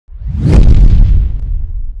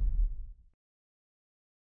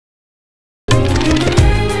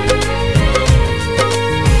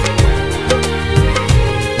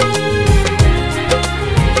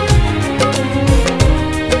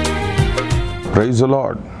Praise the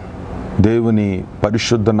lord. దేవుని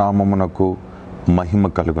పరిశుద్ధ నామమునకు మహిమ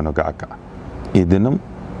కలుగును గాక. ఈ దినం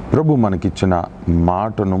ప్రభు మనకిచ్చిన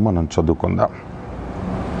మాటను మనం చదువుకుందాం.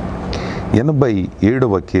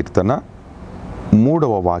 87వ కీర్తన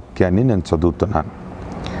 3వ వాక్యాన్ని నేను చదువుతున్నాను.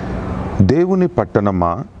 దేవుని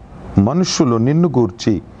పట్టణమా, మనుషులు నిన్ను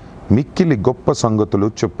గూర్చి మిక్కిలి గొప్ప సంగతులు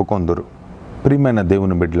చెప్పుకొందురు. ప్రియమైన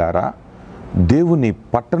దేవుని బిడ్డలారా, దేవుని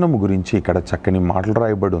పట్టణము గురించి ఇక్కడ చక్కని మాటలు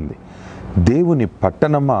రాయబడి ఉంది. దేవుని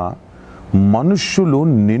పట్టణమా, మనుష్యులు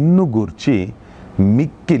నిన్ను గూర్చి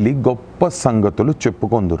మిక్కిలి గొప్ప సంగతులు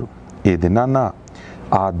చెప్పుకొందురు. ఏ దినాన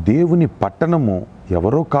ఆ దేవుని పట్టణము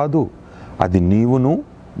ఎవరో కాదు, అది నీవును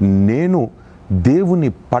నేను దేవుని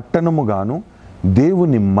పట్టణముగాను,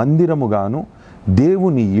 దేవుని మందిరముగాను,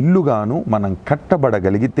 దేవుని ఇల్లుగాను మనం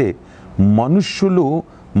కట్టబడగలిగితే మనుష్యులు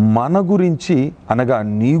మన గురించి అనగా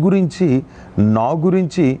నీ గురించి నా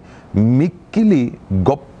గురించి మిక్కిలి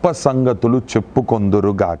గొప్ప సంగతులు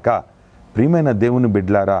చెప్పుకొందురుగాక. ప్రియమైన దేవుని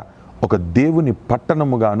బిడ్డలారా, ఒక దేవుని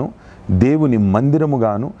పట్టణముగాను, దేవుని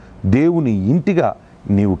మందిరముగాను, దేవుని ఇంటిగా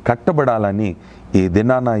నీవు కట్టబడాలని ఈ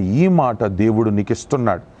దినాన ఈ మాట దేవుడు నీకు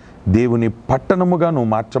ఇస్తున్నాడు. దేవుని పట్టణముగా నువ్వు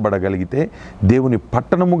మార్చబడగలిగితే, దేవుని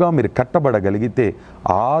పట్టణముగా మీరు కట్టబడగలిగితే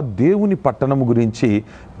ఆ దేవుని పట్టణము గురించి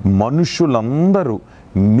మనుషులందరూ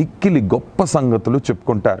మిక్కిలి గొప్ప సంగతులు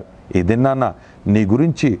చెప్పుకుంటారు. ఏదైనా నీ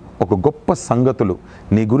గురించి ఒక గొప్ప సంగతులు,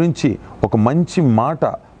 నీ గురించి ఒక మంచి మాట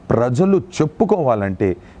ప్రజలు చెప్పుకోవాలంటే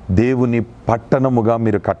దేవుని పట్టణముగా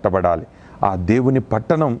మీరు కట్టబడాలి. ఆ దేవుని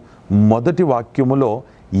పట్టణం మొదటి వాక్యములో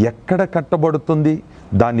ఎక్కడ కట్టబడుతుంది,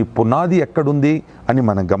 దాని పునాది ఎక్కడుంది అని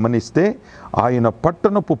మనం గమనిస్తే, ఆయన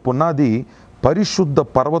పట్టణపు పునాది పరిశుద్ధ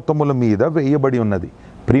పర్వతముల మీద వేయబడి ఉన్నది.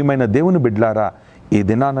 ప్రియమైన దేవుని బిడ్డలారా, ఈ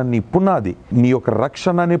దినాన నీ పునాది, నీ యొక్క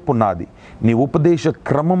రక్షణ అనే పునాది, నీ ఉపదేశ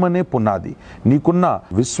క్రమం అనే పునాది, నీకున్న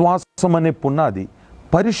విశ్వాసం అనే పునాది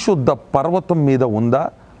పరిశుద్ధ పర్వతం మీద ఉందా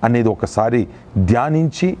అనేది ఒకసారి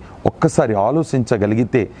ధ్యానించి ఒక్కసారి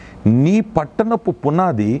ఆలోచించగలిగితే, నీ పట్టణపు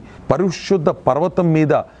పునాది పరిశుద్ధ పర్వతం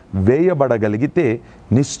మీద వేయబడగలిగితే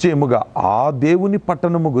నిశ్చయముగా ఆ దేవుని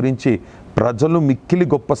పట్టణము గురించి ప్రజలు మిక్కిలి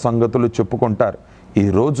గొప్ప సంగతులు చెప్పుకుంటారు.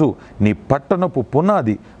 ఈరోజు నీ పట్టణపు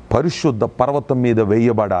పునాది పరిశుద్ధ పర్వతం మీద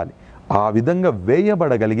వేయబడాలి. ఆ విధంగా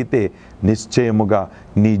వేయబడగలిగితే నిశ్చయముగా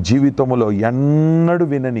నీ జీవితంలో ఎన్నడూ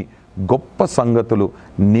వినని గొప్ప సంగతులు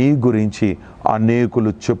నీ గురించి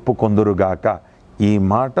అనేకులు చెప్పుకొందురుగాక. ఈ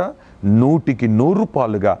మాట 100కి 100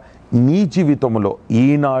 పాలుగా నీ జీవితంలో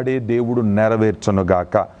ఈనాడే దేవుడు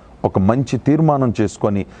నెరవేర్చునుగాక. ఒక మంచి తీర్మానం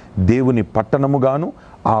చేసుకొని దేవుని పట్టణముగాను,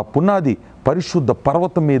 ఆ పునాది పరిశుద్ధ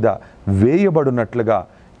పర్వతం మీద వేయబడినట్లుగా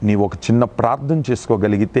నీవు ఒక చిన్న ప్రార్థన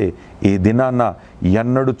చేసుకోగలిగితే, ఈ దినాన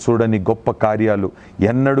ఎన్నడూ చూడని గొప్ప కార్యాలు,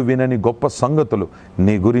 ఎన్నడూ వినని గొప్ప సంగతులు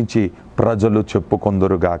నీ గురించి ప్రజలు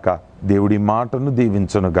చెప్పుకొందురుగాక. దేవుడి మాటను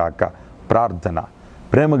దీవించునుగాక. ప్రార్థన.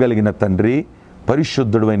 ప్రేమ కలిగిన తండ్రి,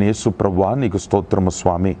 పరిశుద్ధుడైన యేసు ప్రభువా, నీకు స్తోత్రము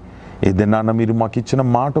స్వామి. ఈ దినాన మీరు మాకు ఇచ్చిన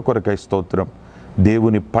మాట కొరకై స్తోత్రం.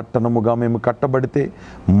 దేవుని పట్టణముగా మేము కట్టబడితే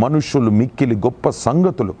మనుషులు మిక్కిలి గొప్ప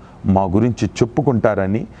సంగతులు మా గురించి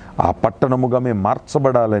చెప్పుకుంటారని, ఆ పట్టణముగా మేము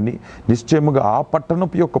మార్చబడాలని, నిశ్చయముగా ఆ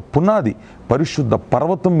పట్టణపు యొక్క పునాది పరిశుద్ధ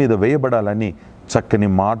పర్వతం మీద వేయబడాలని చక్కని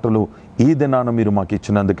మాటలు ఈ దినాన మీరు మాకు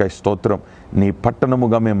ఇచ్చినందుకై స్తోత్రం. నీ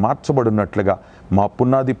పట్టణముగా మేము మార్చబడినట్లుగా, మా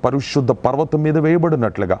పునాది పరిశుద్ధ పర్వతం మీద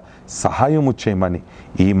వేయబడినట్లుగా సహాయము చేయమని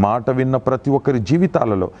ఈ మాట విన్న ప్రతి ఒక్కరి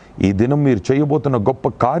జీవితాలలో ఈ దినం మీరు చేయబోతున్న గొప్ప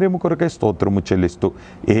కార్యము కొరకై స్తోత్రము చెల్లిస్తూ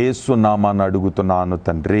యేసు నామాన అడుగుతున్నాను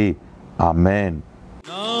తండ్రి, ఆమేన్.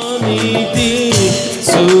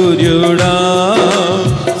 సూర్యుడా,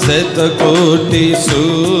 శతకోటి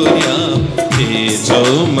సూర్య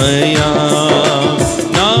తేజోమయా,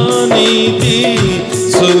 నా నీతి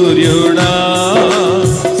సూర్యుడా,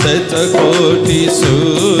 శతకోటి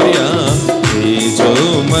సూర్య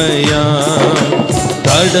తేజోమయా,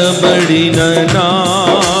 తడబడిన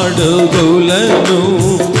నాడుగులను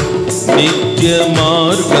నిత్య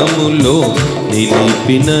మార్గములో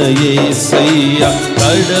నిలిపిన యేసయ్య,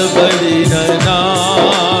 తడబడిన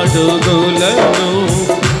నాడుగులను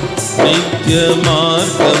నిత్య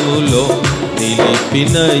మార్గములో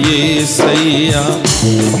నిలిపిన యేసయ్య,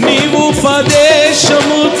 నీవు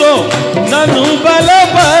ఉపదేశముతో నన్ను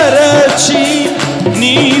బలపరచి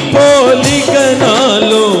నీ పోలిక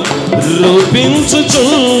నాలో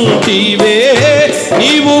రూపించుచుంటివే,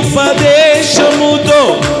 నీవు ఉపదేశముతో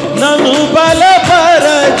నన్ను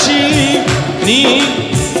బలపరచి నీ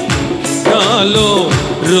నాలో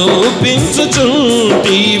రూపించుచుంటివే,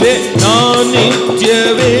 నా నిత్య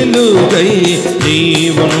వెలుగై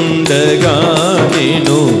నీవుండగా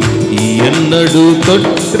నేను ఎన్నడూ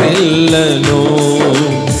తొట్టిల్లను,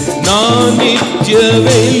 నా నిత్య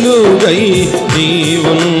వెలుగై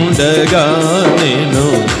నీవుండగా నేను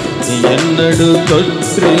ఎన్నడు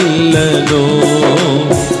తొట్టిల్లను.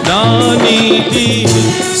 నా నీతి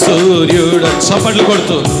సూర్యుడ చప్పట్లు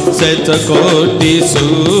కొడుతూ శతకోటి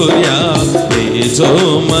సూర్య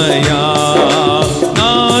తేజోమయా.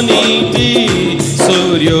 నా నీతి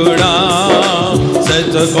సూర్యుడా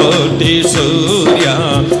శతకోటి సూర్య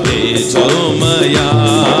తేజోమయా.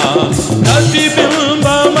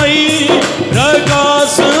 ప్రతిబింబమై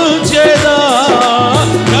ప్రకాశించేదా,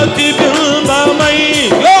 ప్రతిబింబమై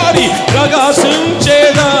గ్లోరీ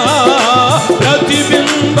ప్రకాశించేదా,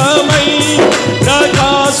 ప్రతిబింబమై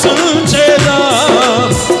ప్రకాశించేదా.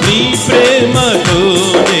 నీ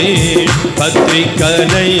ప్రేమతోనే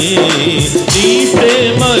పత్రికనై, నీ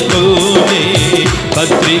ప్రేమతోనే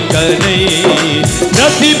పత్రికనై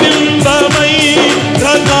ప్రతిబింబమై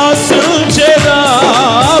ప్రకాశించేదా,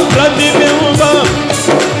 ప్రతిబింబం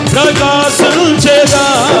ప్రకాశించేదా.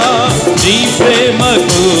 నీ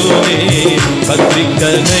ప్రేమతోనే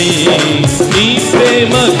పత్రికనై, నీ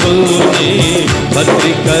ప్రేమతోనే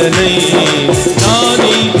పత్రికనై. నా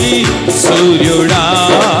నీతి సూర్యుడా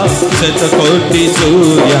శతకోటి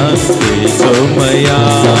సూర్య తేజోమయా.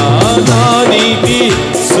 నా నీతి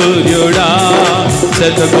సూర్యుడా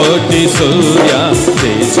శతకోటి సూర్య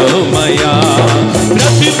తేజోమయా.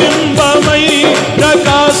 ప్రతిబింబమై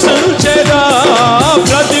ప్రకాశించేదా,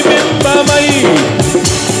 ప్రతిబింబమై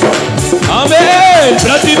ఆమేన్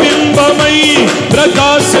ప్రతిబింబమై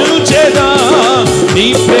ప్రకాశించేదా. నీ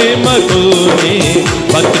ప్రేమతోనే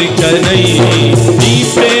పత్రికనై, నీ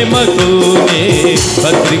ప్రేమతోనే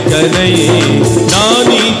పత్రికనై. నా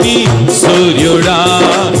నీతి సూర్యుడా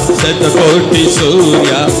శతకోటి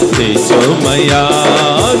సూర్య తేజోమయా.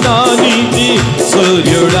 నా నీతి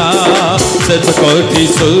సూర్యుడా శతకోటి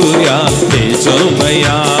సూర్య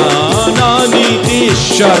తేజోమయా. నా నీతి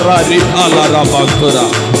శరరి అలరబకురా.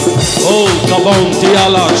 ఓ కబం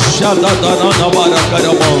తియాలా షదదన నవర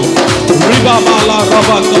కరబం రిబాబాలా రబ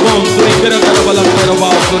కబం త్రికర కరబల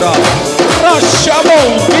కరబాకురా. రషబం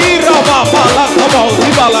వీరబాబాలా కబం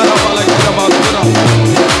రిబాలా రబల కరబాకురా.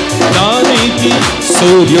 నా నీతి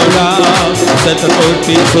సూర్యుడా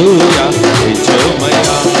శతకోటి సూర్య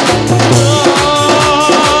తేజోమయా.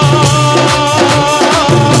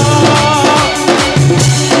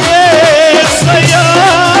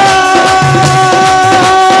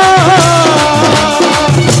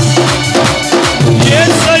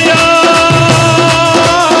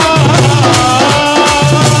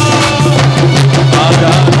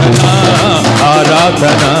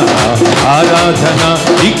 ఆరాధన ఆరాధన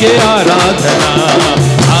నీకే ఆరాధన,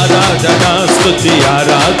 ఆరాధన స్తుతి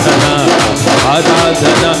ఆరాధన,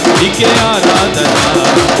 ఆరాధన నీకే ఆరాధన,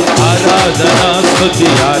 ఆరాధన స్తుతి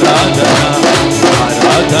ఆరాధన,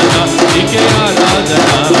 ఆరాధన నీకే ఆరాధన.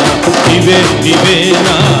 నీవే నీవే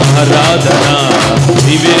నా ఆరాధన,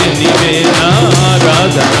 నీవే నీవే నా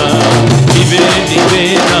ఆరాధన, నీవే నీవే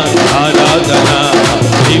నా ఆరాధన,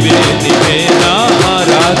 నీవే నీవే నా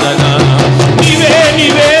ఆరాధన, నీవే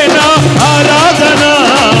నీవే నా ఆరాధన,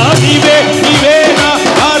 నీవే నీవే నా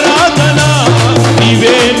ఆరాధన,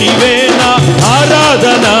 నీవే నీవే నా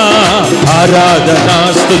ఆరాధన, ఆరాధన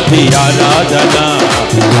స్తుతి ఆరాధన,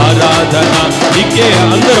 ఆరాధన నీకే.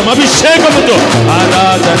 అందరం అభిషేకముతో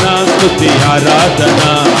ఆరాధన స్తుతి ఆరాధన,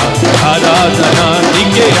 ఆరాధన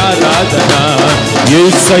నీకే ఆరాధన.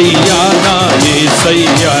 యేసయ్యా నా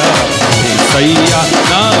యేసయ్యా, యేసయ్యా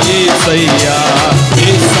నా యేసయ్యా,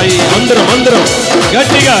 యేసయ్యా. అందరం అందరం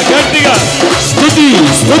గట్టిగా గట్టిగా స్తుతి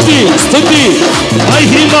స్తుతి స్తుతి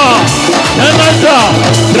మహిమ ఘనత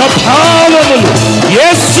ప్రభావములు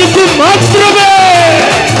యేసుకు మాత్రమే.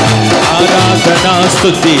 ఆరాధన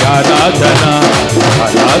స్తుతి ఆరాధన,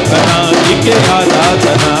 ఆరాధన నీకే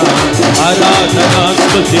ఆరాధన, ఆరాధన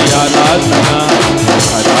స్తుతి ఆరాధన,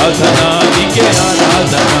 ఆరాధన నీకే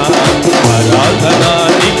ఆరాధన, ఆరాధన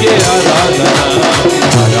నీకే ఆరాధన.